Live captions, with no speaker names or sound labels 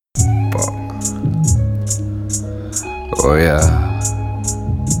fuck. Oh yeah.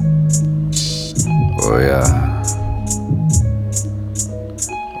 Oh yeah.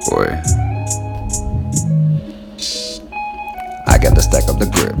 Boy. I got to stack up the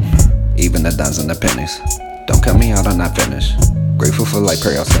grip, even the dimes and the pennies. Don't cut me out, I'm not finished. Grateful for life,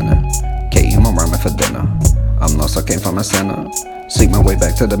 pray I'll sinner. Can't eat my ramen for dinner. I'm lost, I came from a center. Seek my way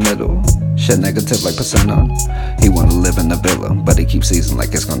back to the middle. Shit negative like placenta. He wanna live in the villa, but he keeps seizing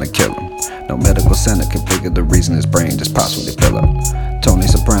like it's gonna kill him. No medical center can figure the reason his brain just possibly fill up. Tony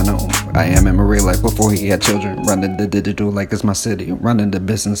Soprano, I am in my real life before he had children. Running the digital like it's my city. Running the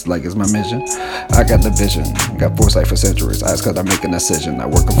business like it's my mission. I got the vision, got foresight for centuries. Eyes cut, I make an decision,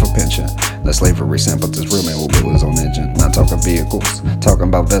 not working for pension. Let slavery sample this real man will build his own engine. Not talking vehicles, talking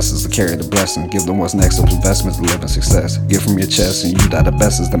about vessels to carry the blessing. Give them what's next of investments to live in success. Give from your chest and you die the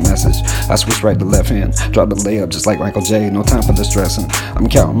best is the message. I switch right to left hand, drop the layup just like Michael J. No time for the stressing. I'm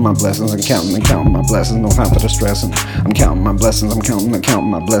counting my blessings and counting my blessings. No time for the stressing. I'm counting my blessings, I'm counting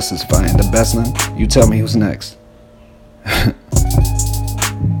my blessings. If I ain't the best, then you tell me who's next.